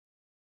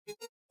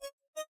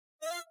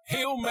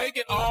He'll make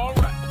it all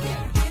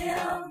right.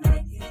 He'll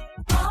make it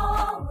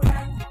all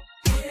right.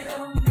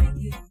 He'll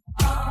make it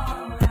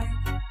all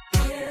right.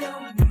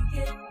 He'll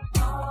make it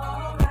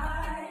all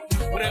right.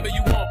 Whatever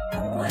you want,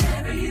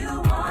 Whatever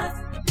you want,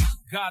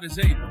 God is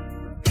able.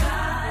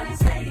 God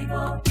is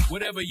able.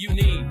 Whatever you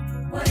need,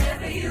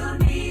 Whatever you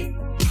need,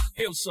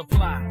 He'll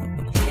supply.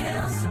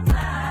 He'll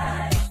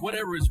supply.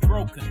 Whatever is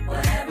broken,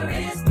 Whatever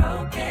is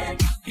broken,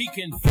 He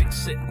can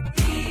fix it.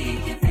 He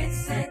can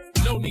fix it.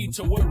 No need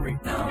to worry.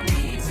 No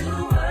need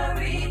to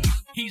worry.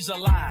 He's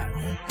alive.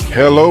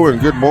 Hello and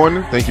good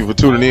morning. Thank you for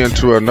tuning in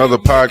to another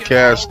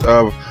podcast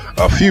of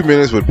A Few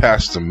Minutes with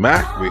Pastor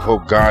Mac. We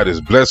hope God is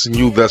blessing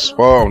you thus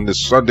far on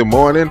this Sunday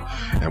morning,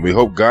 and we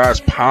hope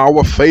God's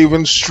power, favor,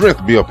 and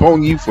strength be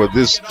upon you for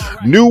this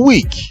new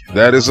week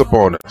that is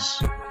upon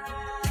us.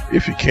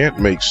 If you can't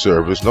make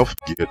service, don't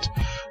forget,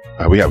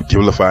 we have a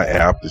Givelify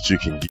app that you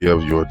can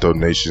give your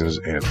donations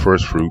and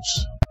first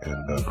fruits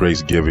and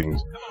grace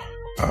givings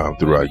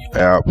through our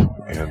app.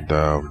 And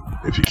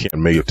if you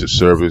can't make it to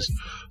service,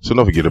 so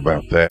don't forget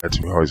about that.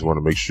 We always want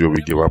to make sure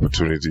we give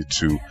opportunity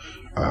to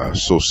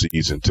sow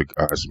seeds into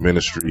God's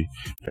ministry.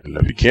 And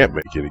if you can't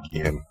make it,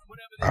 again,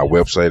 our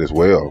website as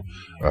well,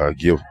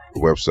 give the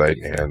website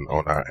and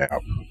on our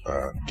app,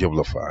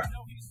 Givelify.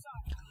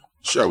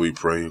 Shall we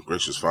pray?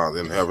 Gracious Father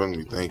in heaven,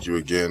 we thank you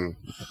again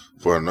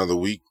for another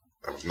week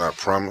that was not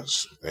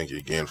promised. Thank you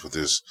again for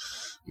this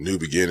new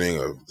beginning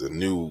of the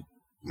new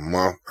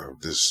month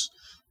of this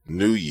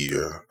new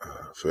year,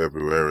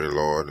 February,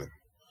 Lord. And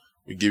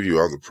we give you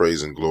all the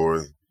praise and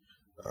glory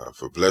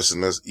for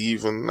blessing us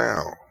even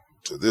now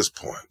to this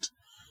point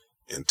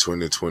in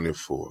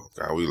 2024.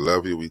 God, we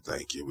love you. We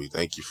thank you. We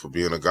thank you for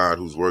being a God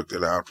who's worked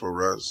it out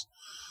for us.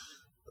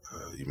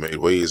 You made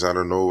ways out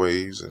of no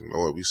ways. And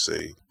Lord, we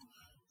say,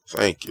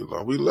 thank you,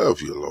 Lord. We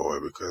love you,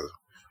 Lord, because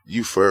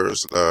you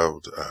first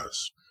loved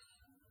us.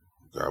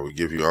 God, we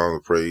give you all the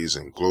praise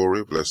and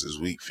glory. Bless this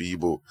weak,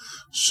 feeble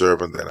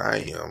servant that I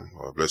am.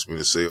 Lord, bless me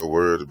to say a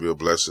word to be a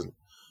blessing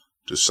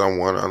to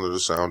someone under the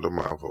sound of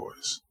my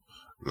voice.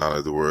 Not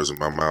let the words of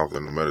my mouth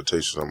and the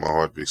meditation of my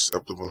heart be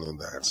acceptable in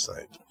thy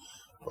sight.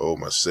 Oh,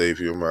 my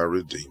Savior, my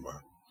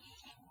Redeemer.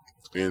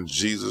 In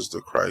Jesus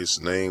the Christ's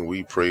name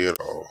we pray it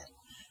all.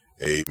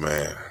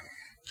 Amen.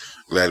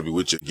 Glad to be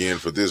with you again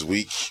for this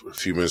week. A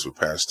Few Minutes with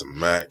Pastor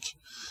Mac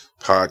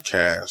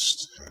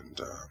podcast.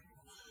 And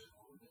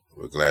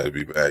we're glad to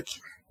be back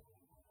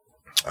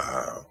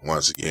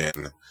once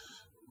again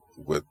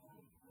with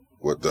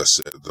what thus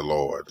said the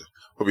Lord.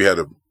 Hope you had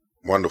a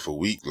wonderful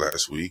week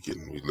last week,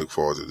 and we look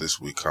forward to this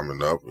week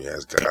coming up. We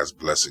ask God's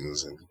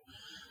blessings and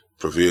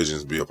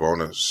provisions be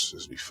upon us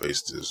as we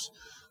face this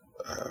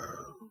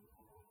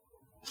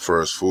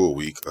first full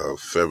week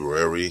of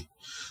February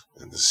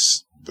and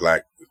this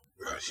Black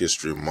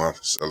History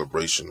Month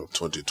celebration of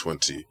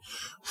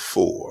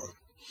 2024.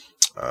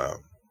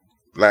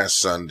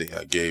 Last Sunday,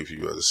 I gave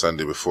you, or the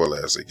Sunday before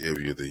last, I gave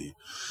you the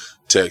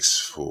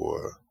text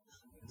for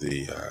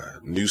the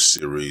new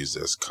series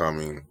that's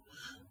coming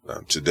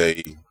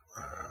today.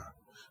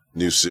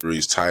 New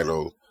series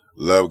titled,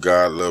 Love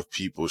God, Love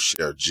People,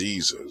 Share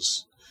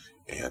Jesus.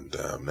 And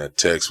that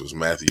text was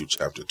Matthew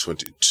chapter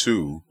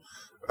 22,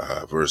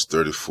 verse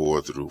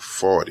 34 through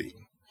 40.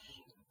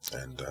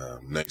 And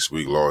next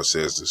week, Lord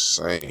says the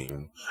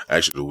same.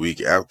 Actually, the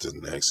week after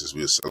next, as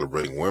we're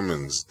celebrating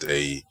Women's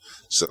Day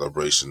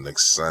celebration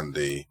next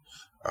Sunday.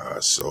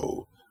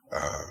 So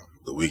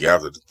the week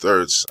after, the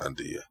third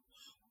Sunday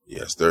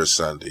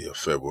of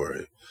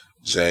February,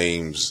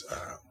 James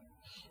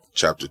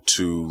chapter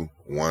 2,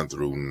 1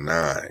 through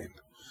 9,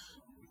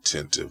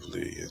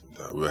 tentatively. And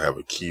we'll have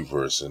a key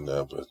verse in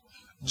there, but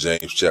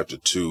James chapter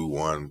 2,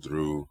 1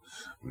 through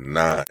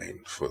 9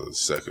 for the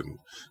second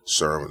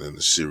sermon in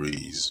the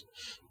series.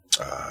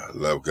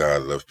 Love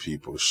God, love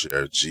people,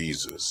 share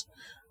Jesus.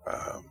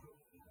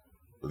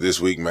 This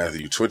week,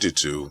 Matthew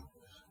 22,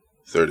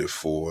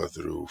 34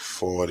 through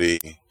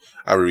 40.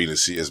 I read the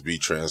CSB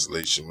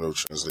translation, whatever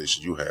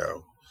translation you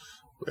have.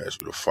 We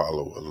ask you to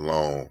follow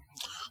along.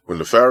 When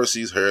the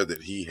Pharisees heard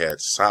that he had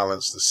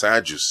silenced the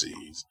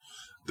Sadducees,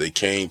 they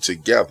came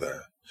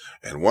together,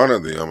 and one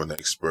of them, an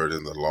expert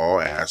in the law,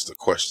 asked a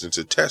question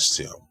to test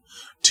him.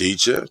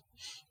 Teacher,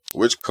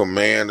 which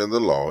command in the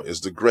law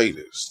is the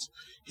greatest?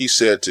 He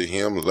said to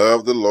him,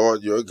 love the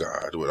Lord your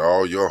God with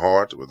all your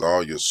heart, with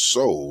all your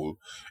soul,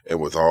 and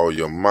with all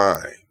your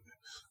mind.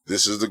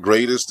 This is the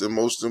greatest and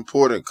most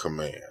important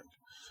command.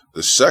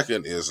 The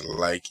second is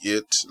like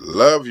it,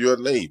 love your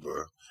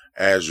neighbor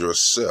as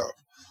yourself.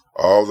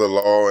 All the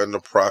law and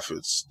the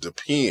prophets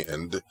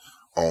depend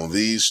on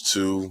these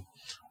two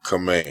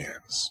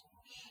commands.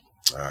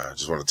 I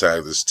just want to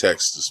tag this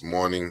text this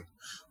morning,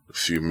 a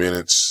few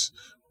minutes,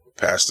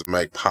 Pastor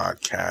Mac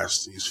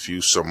podcast, these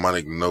few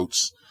sermonic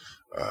notes.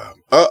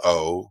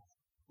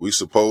 We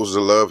supposed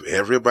to love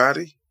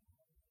everybody?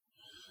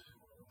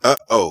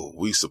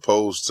 We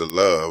supposed to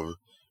love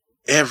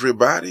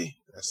everybody?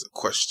 That's a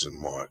question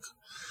mark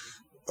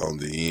on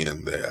the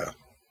end there.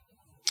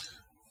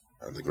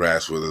 And the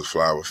grass withers,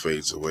 flower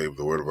fades away, but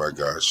the word of our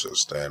God shall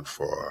stand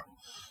forever.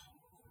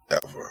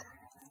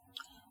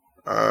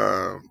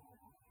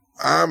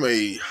 I'm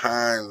a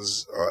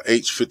Heinz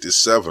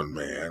H57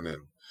 man,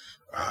 and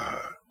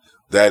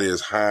that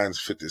is Heinz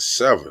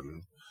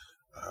 57.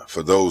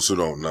 For those who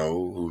don't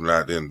know, who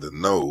not in the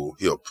know,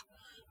 hip,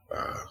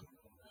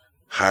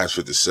 Heinz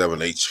 57,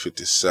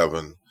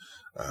 H57.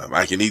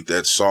 I can eat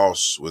that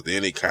sauce with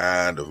any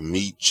kind of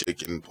meat,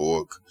 chicken,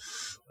 pork,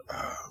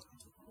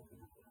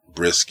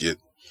 brisket,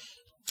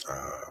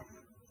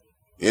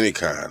 any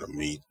kind of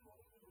meat,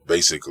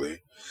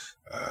 basically.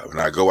 When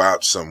I go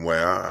out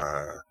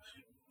somewhere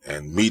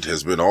and meat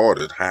has been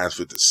ordered, Heinz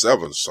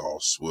 57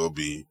 sauce will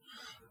be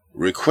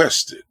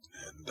requested.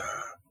 And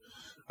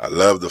I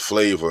love the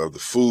flavor of the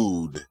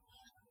food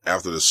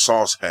after the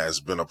sauce has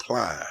been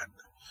applied.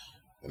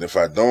 And if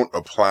I don't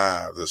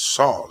apply the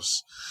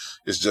sauce,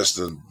 it's just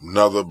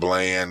another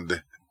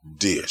bland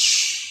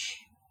dish.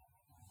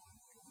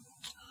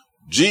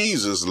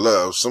 Jesus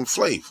loves some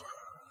flavor.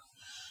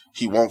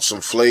 He wants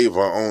some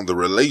flavor on the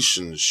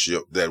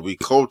relationship that we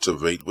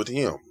cultivate with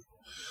him.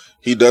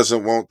 He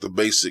doesn't want the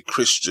basic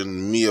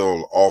Christian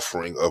meal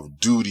offering of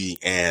duty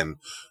and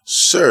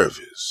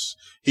service.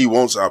 He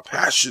wants our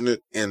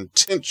passionate,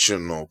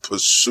 intentional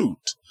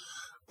pursuit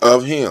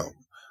of him.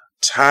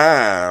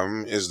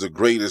 Time is the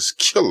greatest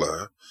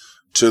killer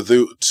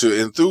to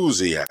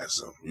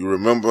enthusiasm. You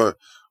remember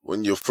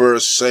when you're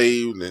first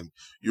saved, and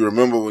you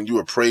remember when you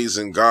were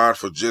praising God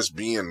for just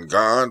being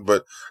God,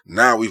 but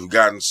now we've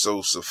gotten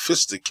so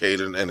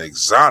sophisticated and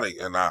exotic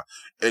in our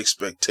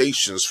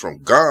expectations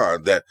from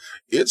God that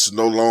it's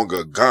no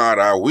longer God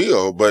I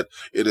will, but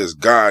it is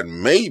God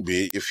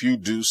maybe if you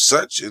do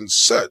such and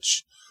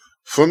such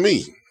for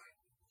me.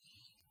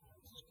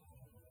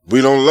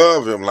 We don't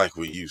love him like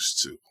we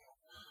used to.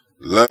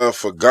 Love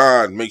for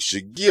God makes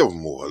you give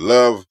more.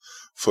 Love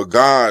for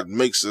God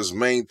makes us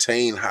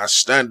maintain high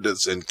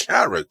standards and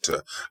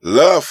character.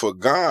 Love for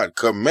God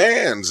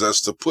commands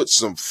us to put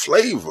some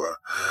flavor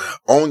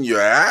on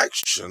your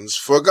actions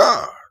for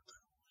God.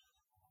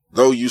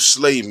 Though you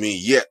slay me,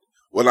 yet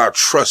will I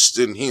trust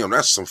in him.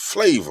 That's some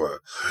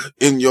flavor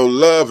in your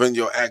love and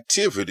your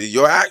activity,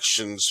 your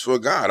actions for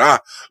God.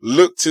 I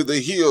look to the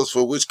hills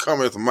for which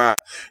cometh my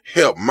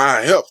help. My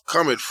help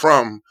cometh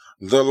from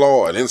the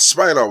Lord. In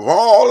spite of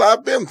all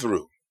I've been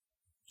through,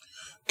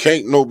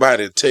 can't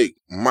nobody take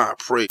my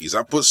praise.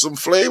 I put some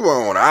flavor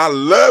on it. I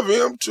love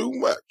him too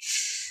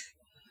much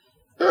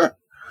to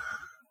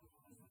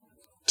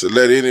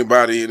let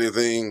anybody,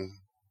 anything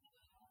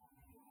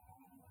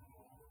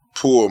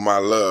pour my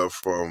love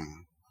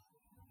from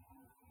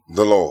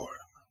the Lord.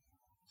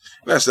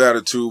 That's the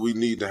attitude we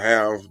need to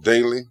have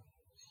daily.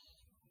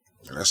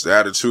 That's the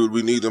attitude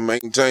we need to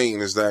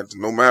maintain, is that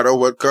no matter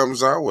what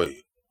comes our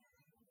way,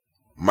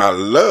 my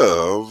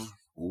love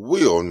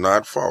will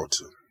not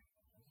falter.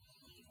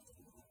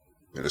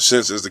 In a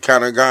sense, it's the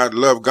kind of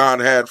love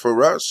God had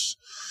for us.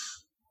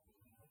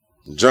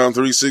 John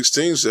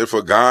 3:16 said,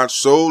 for God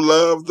so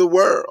loved the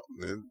world.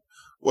 It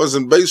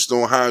wasn't based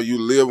on how you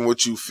live and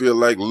what you feel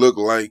like, look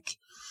like,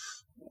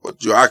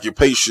 what your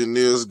occupation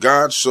is.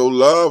 God so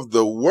loved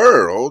the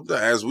world,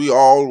 as we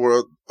all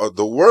were of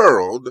the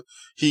world,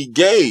 he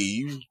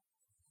gave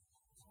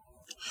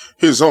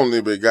his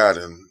only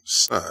begotten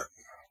son.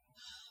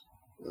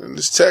 In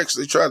this text,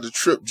 they tried to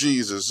trip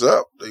Jesus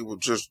up. They were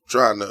just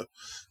trying to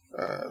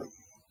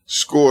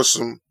score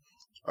some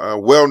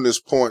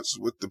wellness points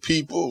with the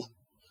people.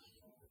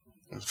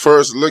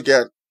 First, look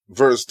at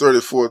verse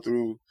 34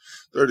 through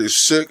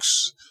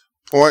 36.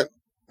 Point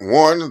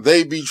 1,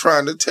 they be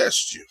trying to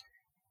test you.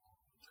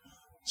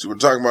 So we're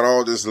talking about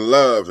all this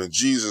love, and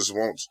Jesus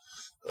wants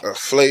a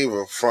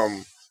flavor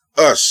from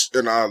us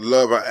in our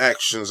love, our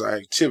actions, our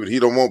activity. He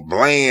don't want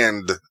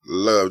bland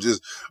love,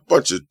 just a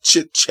bunch of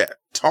chit-chat,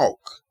 talk.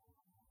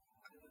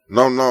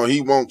 No,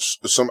 he wants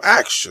some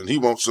action. He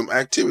wants some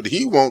activity.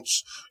 He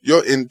wants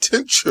your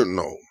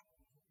intentional.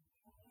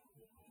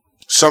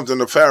 Something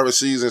the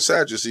Pharisees and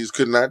Sadducees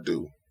could not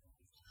do.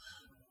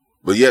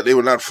 But yet they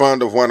were not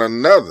fond of one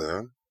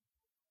another.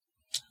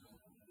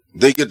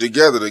 They get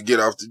together to get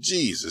after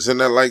Jesus. Isn't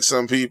that like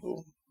some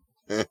people?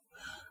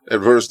 At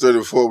verse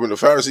 34, when the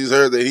Pharisees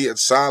heard that he had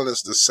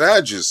silenced the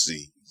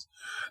Sadducees,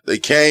 they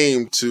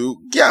came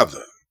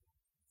together.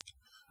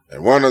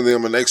 And one of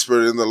them, an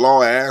expert in the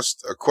law,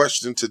 asked a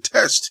question to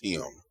test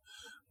him.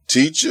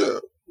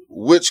 Teacher,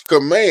 which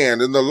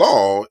command in the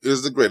law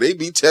is the great? They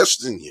be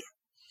testing you.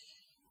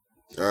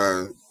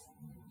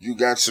 You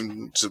got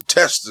some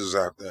testers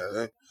out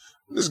there.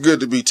 It's good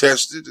to be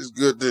tested. It's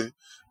good to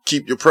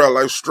keep your prayer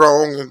life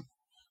strong and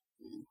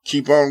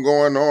keep on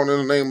going on in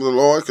the name of the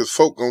Lord, because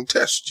folk gonna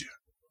test you.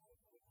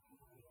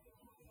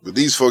 But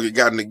these folk had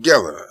gotten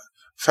together,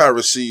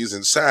 Pharisees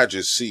and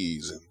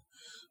Sadducees,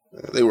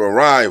 and they were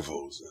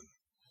rivals, and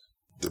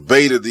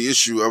debated the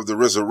issue of the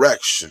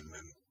resurrection.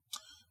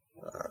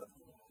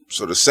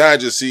 So the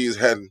Sadducees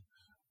hadn't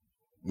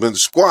been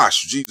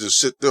squashed. Jesus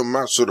set them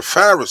out. So the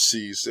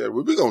Pharisees said,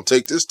 well, we're going to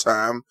take this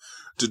time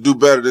to do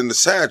better than the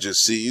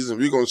Sadducees, and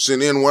we're going to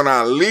send in one of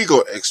our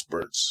legal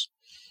experts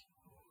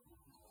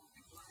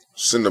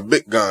send the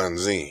big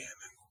guns in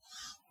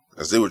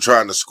as they were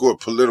trying to score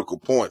political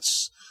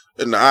points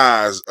in the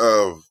eyes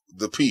of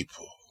the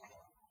people.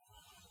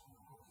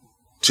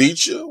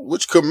 Teacher,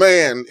 which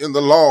command in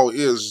the law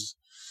is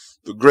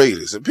the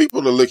greatest? And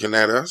people are looking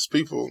at us.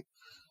 People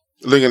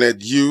looking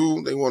at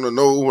you. They want to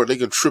know where they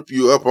can trip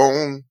you up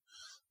on,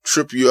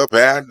 trip you up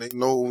at. They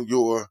know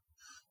your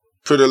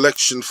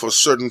predilection for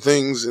certain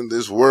things in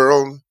this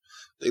world.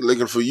 They're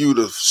looking for you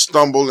to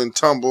stumble and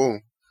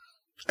tumble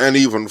and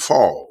even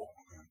fall.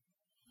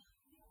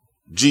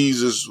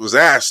 Jesus was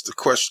asked the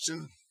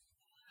question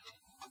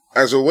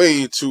as a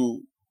way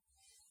to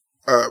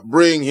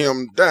bring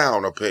him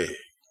down a peg,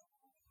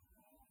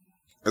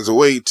 as a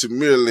way to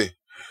merely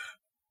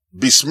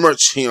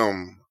besmirch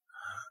him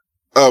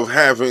of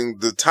having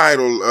the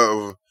title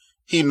of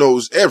he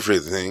knows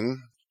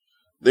everything.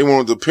 They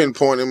wanted to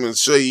pinpoint him and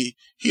say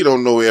he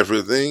don't know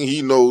everything.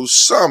 He knows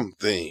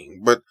something.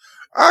 But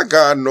our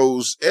God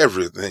knows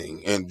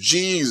everything. And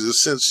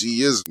Jesus, since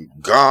he is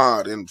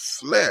God in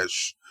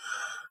flesh,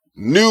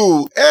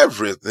 knew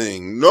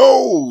everything,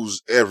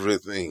 knows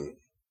everything.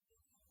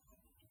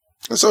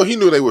 And so he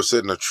knew they were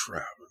setting a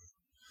trap.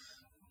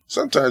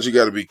 Sometimes you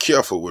got to be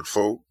careful with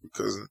folk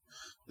because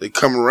they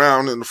come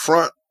around in the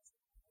front.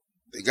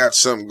 They got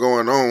something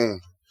going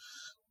on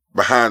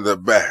behind their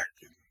back.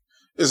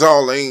 It's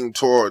all aimed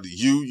toward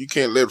you. You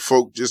can't let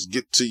folk just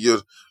get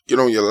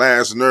on your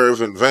last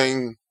nerve in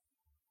vain.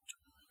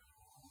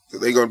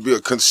 They're going to be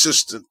a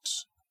consistent,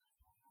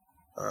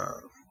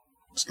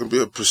 it's going to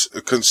be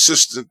a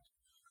consistent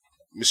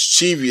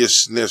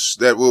mischievousness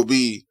that will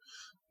be,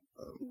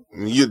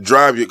 you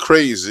drive you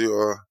crazy,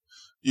 or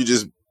you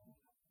just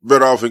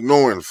better off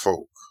ignoring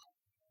folk.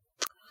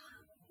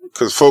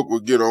 Because folk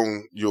will get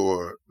on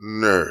your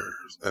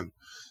nerves. And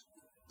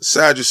the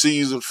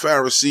Sadducees and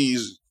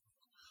Pharisees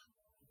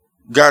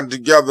got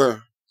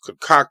together,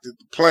 concocted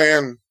the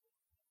plan,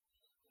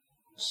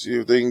 see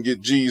if they can get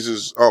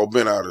Jesus all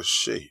bent out of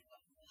shape.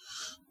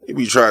 They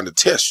be trying to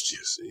test you.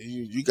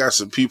 See, you got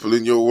some people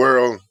in your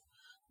world,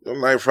 your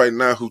life right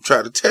now, who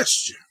try to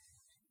test you.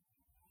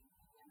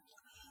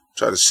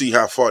 Try to see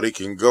how far they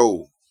can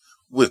go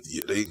with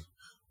you. They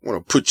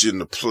want to put you in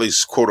the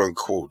place, quote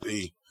unquote.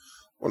 They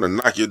want to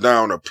knock you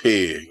down a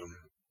peg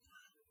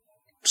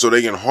so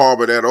they can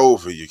harbor that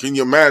over you. Can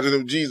you imagine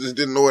if Jesus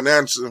didn't know an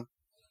answer?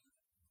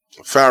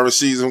 The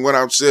Pharisees went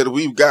out and said,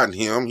 we've gotten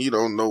him. He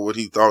don't know what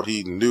he thought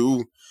he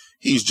knew.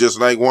 He's just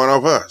like one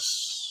of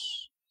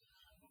us.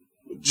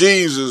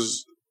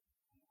 Jesus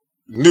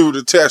knew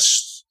the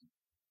test,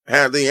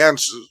 had the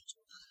answers.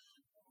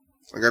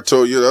 Like I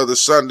told you the other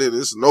Sunday,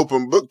 this is an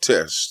open book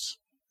test.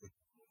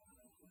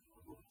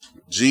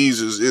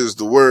 Jesus is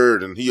the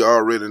Word, and he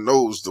already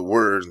knows the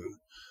Word.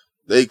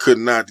 They could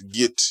not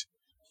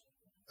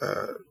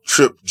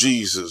trip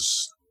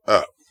Jesus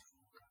up.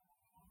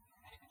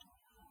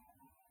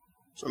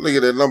 So look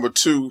at that number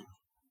 2.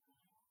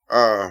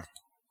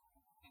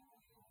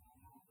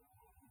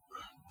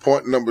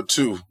 Point number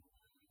 2.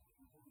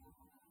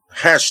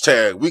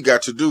 Hashtag, we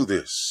got to do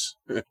this.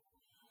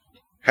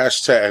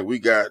 Hashtag, we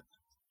got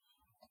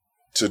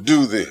to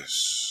do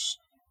this.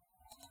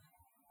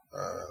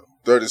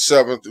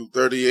 37 through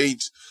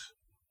 38.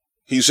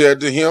 He said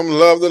to him,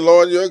 love the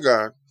Lord your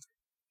God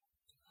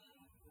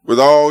with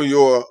all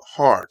your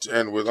heart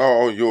and with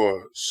all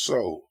your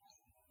soul,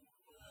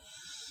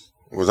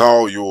 with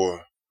all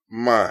your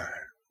mind.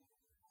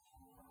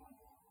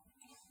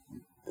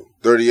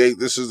 38,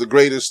 this is the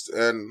greatest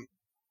and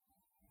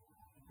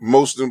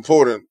most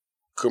important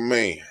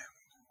command.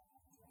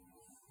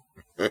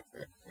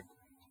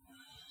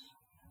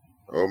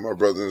 Oh, my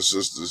brothers and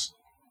sisters.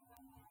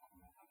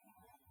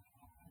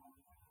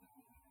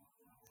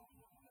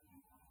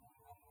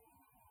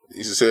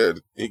 He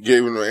said, he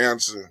gave them an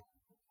answer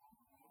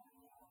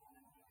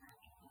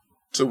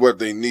to what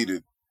they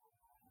needed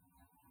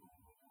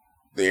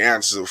the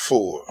answer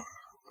for.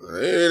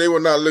 They were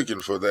not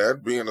looking for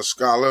that. Being a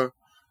scholar,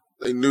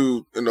 they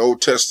knew in the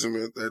Old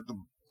Testament that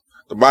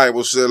the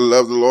Bible said,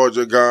 love the Lord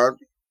your God.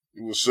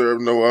 You will serve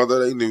no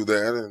other. They knew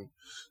that. And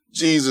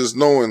Jesus,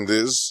 knowing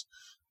this,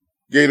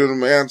 gave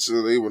them an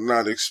answer they were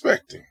not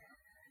expecting.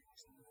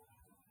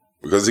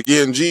 Because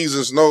again,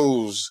 Jesus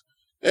knows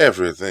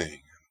everything.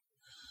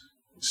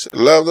 He said,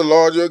 love the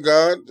Lord your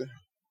God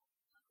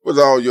with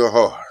all your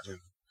heart.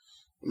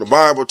 When the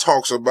Bible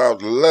talks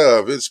about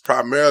love, it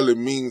primarily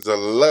means a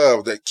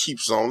love that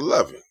keeps on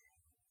loving.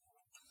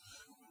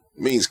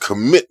 It means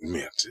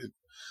commitment.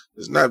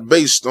 It's not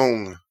based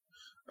on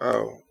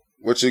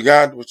what you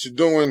got, what you're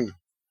doing,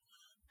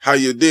 how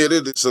you did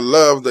it. It's a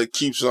love that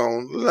keeps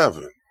on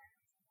loving.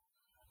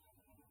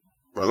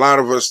 A lot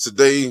of us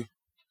today,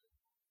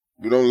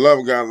 we don't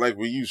love God like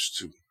we used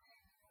to.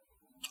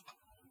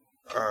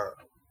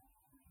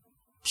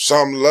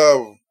 Some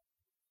love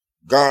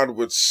God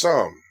with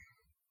some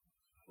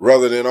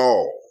rather than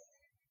all.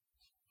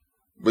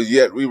 But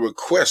yet we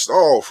request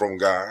all from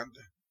God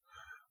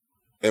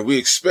and we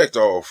expect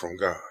all from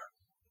God.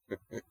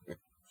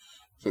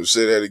 So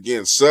say that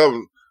again.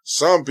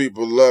 Some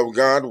people love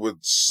God with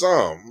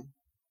some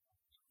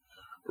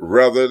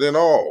rather than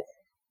all.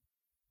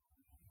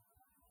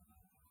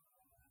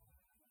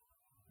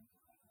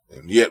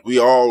 And yet we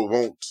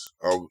want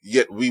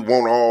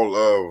all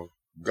of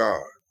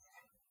God.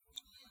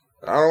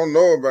 I don't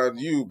know about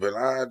you, but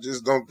I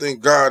just don't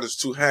think God is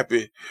too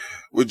happy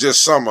with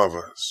just some of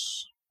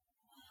us.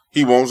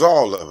 He wants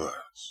all of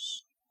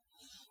us.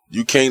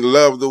 You can't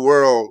love the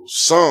world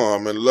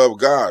some and love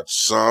God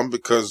some,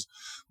 because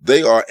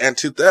they are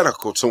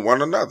antithetical to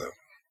one another.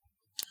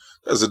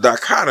 There's a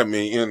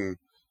dichotomy in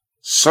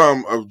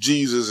some of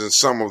Jesus and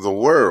some of the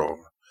world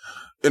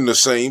in the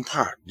same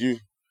pot. You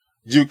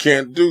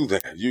can't do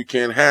that. You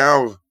can't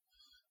have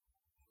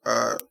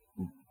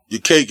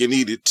your cake and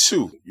eat it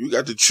too. You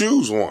got to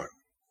choose one.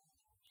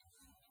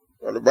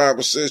 Well, the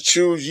Bible says,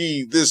 choose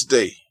ye this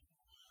day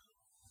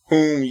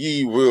whom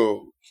ye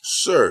will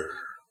serve.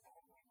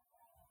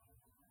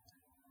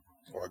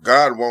 Well,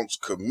 God wants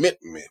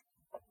commitment.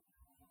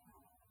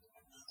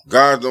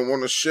 God don't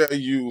want to share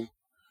you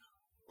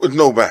with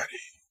nobody.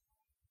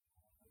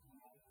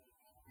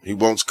 He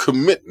wants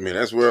commitment.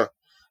 That's where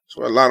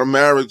a lot of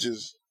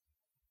marriages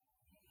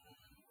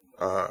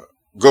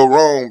go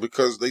wrong,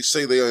 because they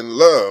say they're in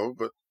love,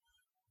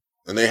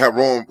 and they have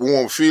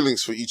warm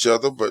feelings for each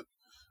other, but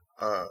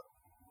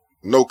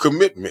no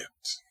commitment.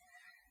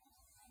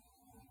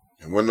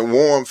 And when the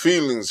warm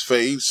feelings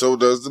fade, so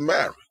does the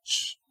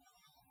marriage.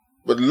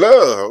 But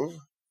love,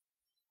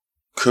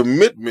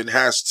 commitment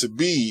has to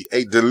be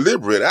a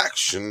deliberate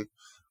action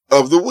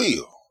of the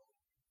will.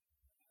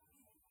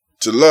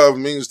 To love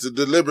means to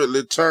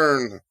deliberately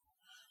turn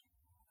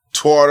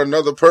toward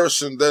another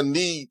person that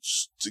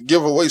needs to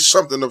give away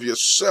something of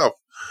yourself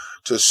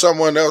to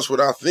someone else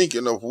without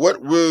thinking of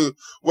what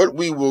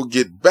we will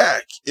get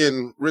back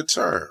in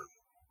return.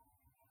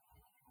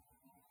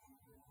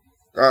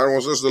 God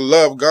wants us to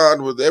love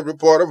God with every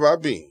part of our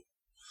being.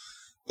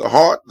 The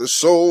heart, the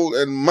soul,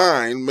 and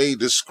mind may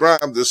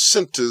describe the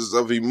centers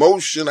of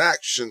emotion,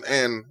 action,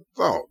 and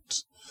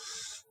thought.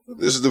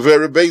 This is the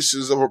very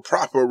basis of a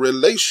proper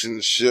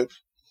relationship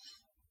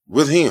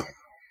with Him.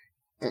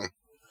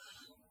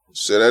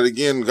 Say that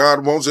again.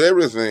 God wants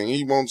everything.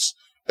 He wants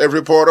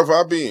every part of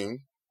our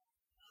being.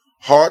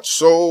 Heart,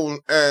 soul,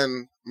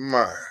 and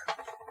mind.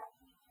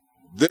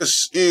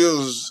 This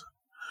is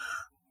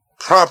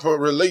proper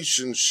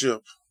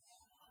relationship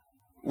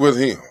with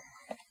Him.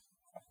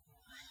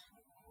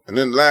 And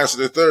then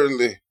lastly,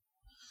 thirdly,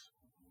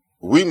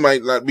 we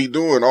might not be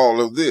doing all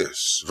of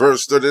this.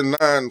 Verse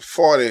 39,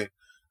 40,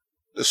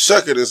 the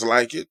second is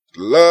like it.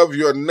 Love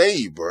your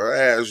neighbor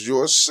as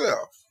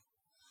yourself.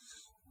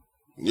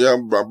 Yeah,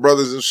 my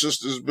brothers and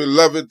sisters,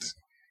 beloved,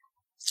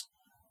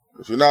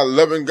 if you're not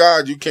loving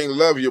God, you can't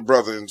love your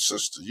brother and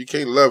sister. You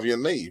can't love your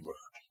neighbor.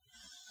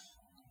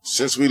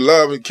 Since we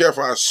love and care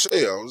for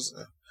ourselves,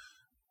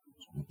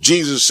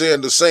 Jesus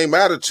said the same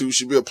attitude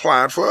should be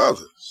applied for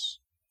others.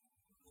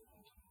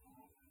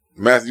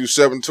 Matthew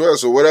 7:12,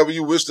 so whatever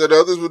you wish that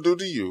others would do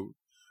to you,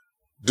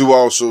 do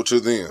also to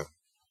them.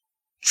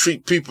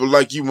 Treat people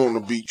like you want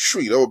to be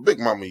treated. Oh, Big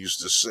Mama used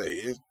to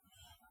say,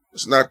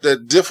 it's not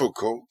that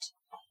difficult.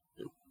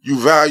 You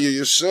value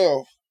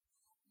yourself,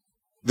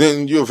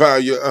 then you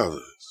value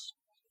others.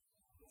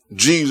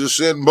 Jesus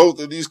said both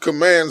of these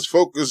commands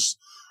focus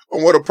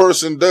on what a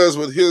person does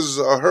with his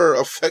or her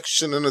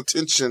affection and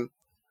attention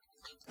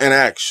and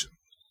action.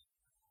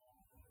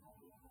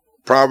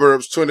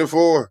 Proverbs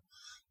 24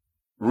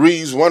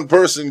 reads, one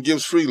person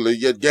gives freely,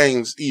 yet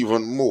gains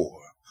even more.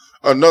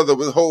 Another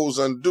withholds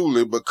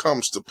unduly, but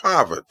comes to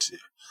poverty.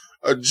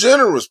 A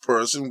generous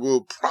person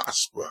will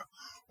prosper.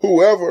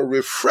 Whoever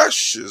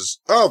refreshes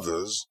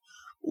others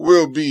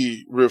will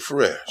be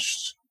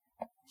refreshed.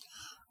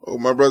 Oh,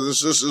 my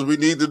brothers and sisters, we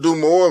need to do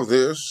more of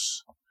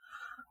this.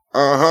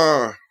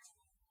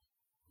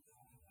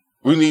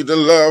 We need to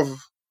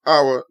love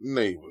our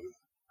neighbor.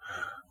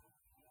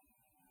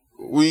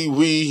 We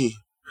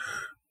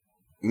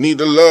need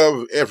to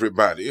love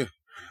everybody.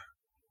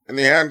 And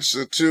the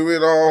answer to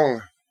it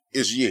all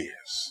is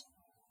yes.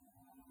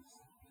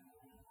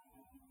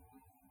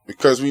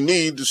 Because we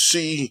need to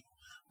see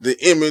the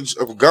image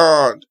of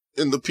God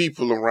in the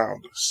people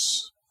around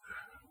us.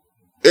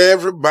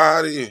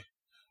 Everybody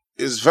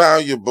is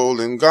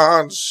valuable in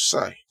God's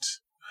sight.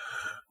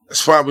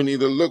 That's why we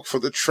need to look for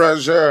the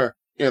treasure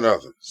in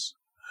others.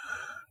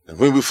 And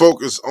when we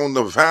focus on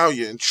the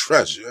value and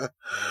treasure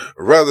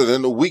rather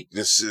than the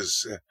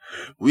weaknesses,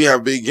 we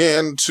have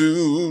begun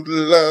to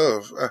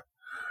love.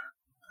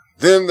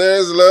 Then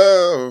there's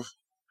love.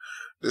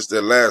 This is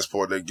that last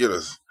part that get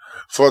us.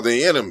 For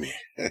the enemy.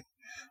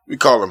 We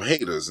call them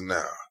haters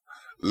now.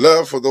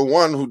 Love for the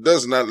one who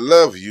does not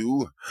love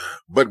you,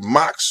 but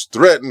mocks,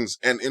 threatens,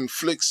 and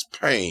inflicts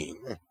pain.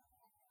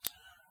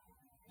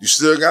 You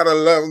still gotta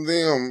love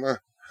them,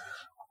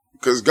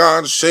 because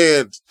God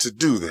said to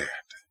do that.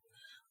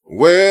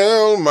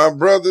 Well, my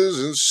brothers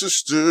and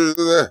sisters,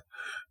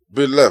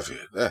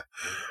 beloved,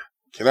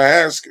 can I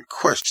ask a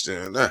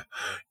question?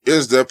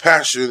 Is there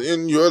passion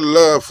in your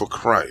love for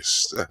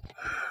Christ?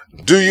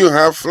 Do you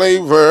have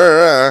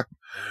flavor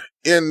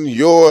in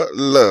your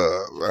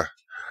love?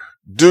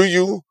 Do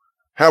you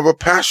have a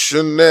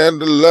passion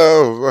and a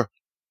love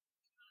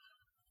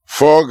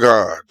for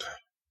God.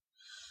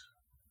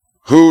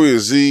 Who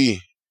is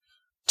he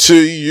to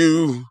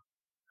you,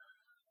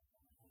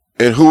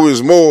 and who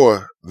is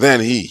more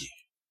than he?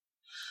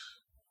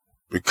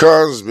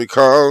 Because you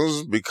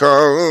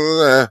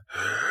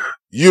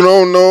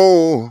don't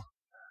know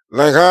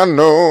like I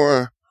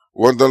know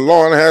what the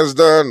Lord has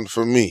done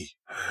for me.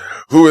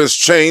 Who has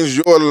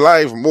changed your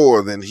life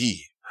more than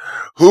he?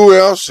 Who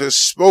else has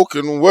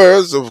spoken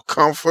words of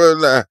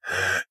comfort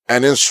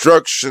and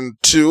instruction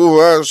to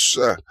us?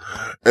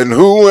 And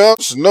who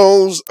else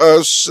knows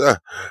us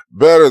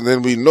better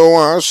than we know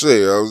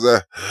ourselves?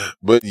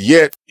 But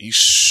yet he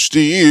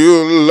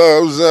still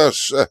loves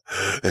us.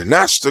 And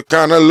that's the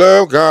kind of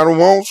love God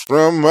wants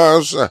from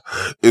us,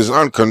 is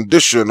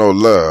unconditional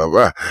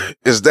love.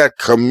 Is that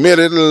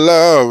committed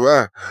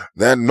love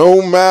that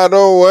no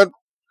matter what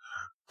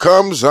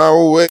comes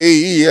our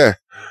way,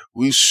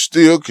 we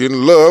still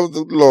can love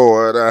the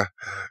Lord.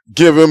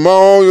 Give him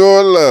all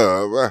your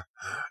love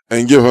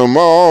and give him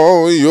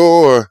all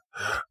your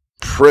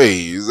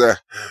praise.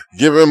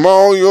 Give him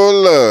all your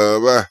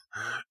love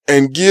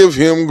and give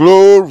him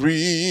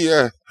glory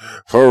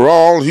for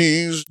all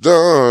he's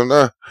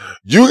done.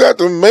 You got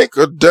to make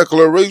a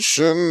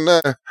declaration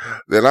that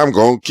I'm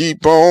going to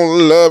keep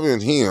on loving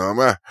him,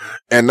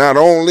 and not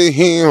only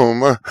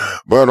him,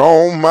 but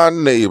all my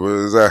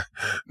neighbors,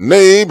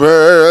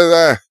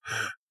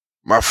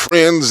 my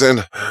friends,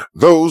 and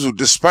those who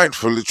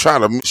despitefully try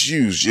to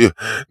misuse you.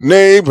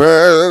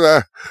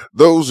 Neighbor,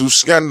 those who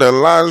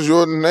scandalize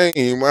your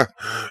name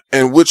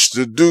and wish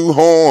to do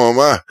harm,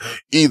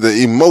 either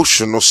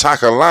emotional,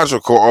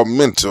 psychological, or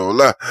mental.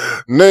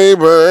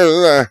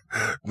 Neighbor,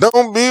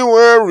 don't be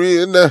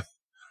worried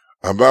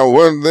about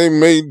what they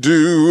may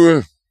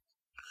do,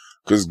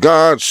 'cause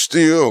God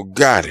still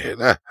got it.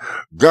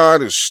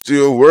 God is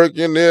still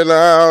working it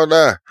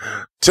out.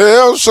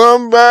 Tell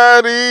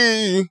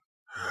somebody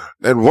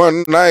that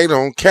one night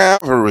on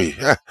Calvary,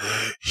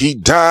 he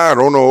died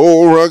on an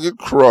old rugged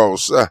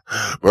cross.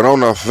 But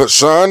on a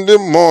Sunday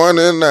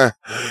morning,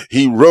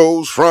 he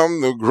rose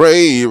from the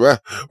grave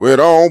with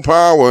all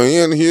power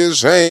in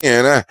his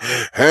hand.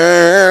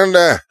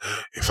 And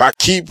if I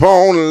keep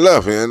on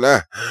loving,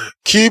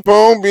 keep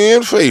on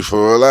being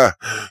faithful,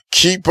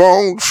 keep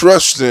on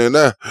trusting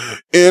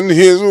in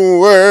his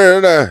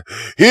word,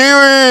 he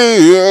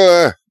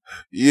will,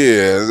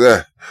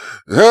 yes,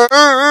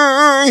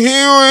 he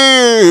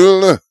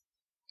will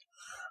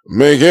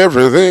make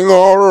everything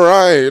all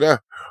right.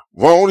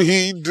 Won't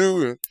he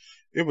do it?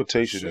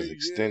 Invitation is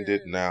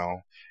extended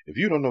now. If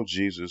you don't know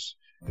Jesus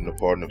and the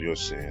pardon of your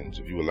sins,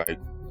 if you would like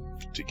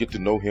to get to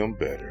know him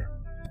better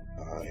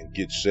and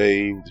get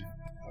saved,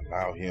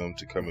 allow him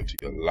to come into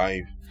your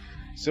life,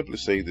 simply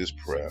say this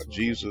prayer.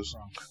 Jesus,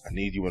 I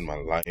need you in my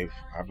life.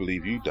 I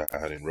believe you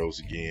died and rose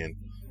again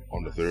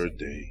on the third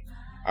day.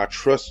 I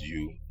trust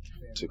you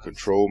to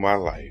control my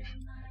life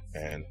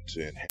and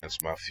to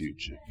enhance my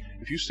future.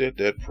 If you said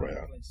that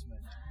prayer,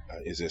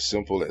 it's as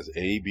simple as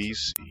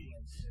ABC: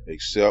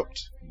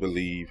 accept,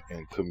 believe,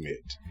 and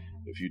commit.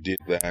 If you did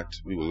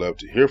that, we would love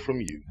to hear from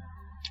you.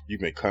 You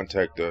may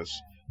contact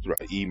us through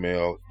our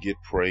email,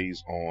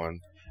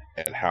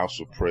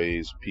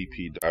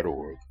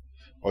 getpraiseon@houseofpraisepp.org,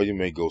 or you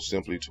may go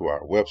simply to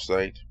our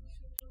website,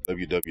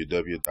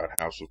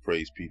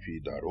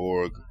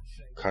 www.houseofpraisepp.org.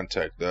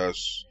 Contact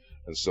us,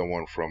 and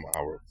someone from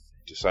our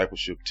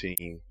discipleship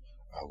team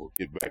will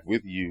get back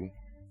with you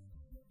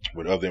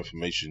with other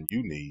information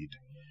you need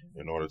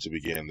in order to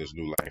begin this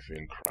new life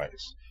in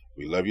Christ.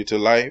 We love you to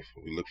life.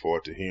 We look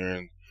forward to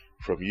hearing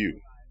from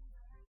you.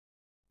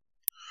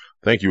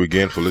 Thank you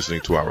again for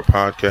listening to our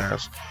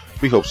podcast.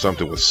 We hope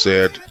something was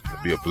said to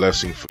be a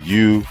blessing for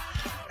you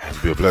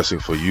and be a blessing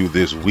for you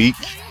this week.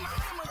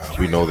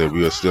 We know that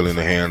we are still in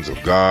the hands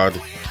of God,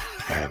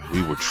 and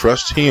we will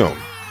trust him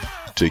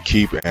to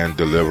keep and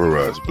deliver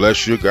us.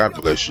 Bless you. God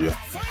bless you.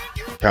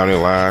 County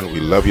Line, we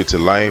love you to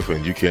life,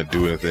 and you can't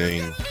do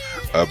anything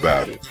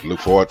about it.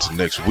 Look forward to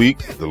next week.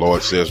 The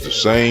Lord says the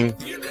same.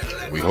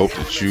 We hope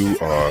that you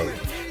are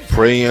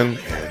praying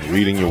and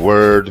reading your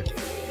word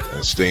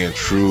and staying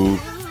true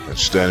and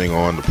standing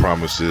on the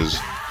promises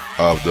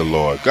of the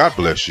Lord. God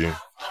bless you,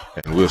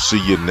 and we'll see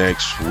you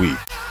next week.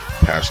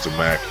 Pastor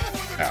Mac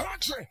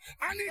out.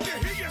 I need to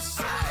hear you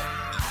say,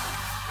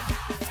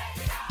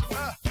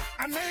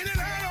 I made it.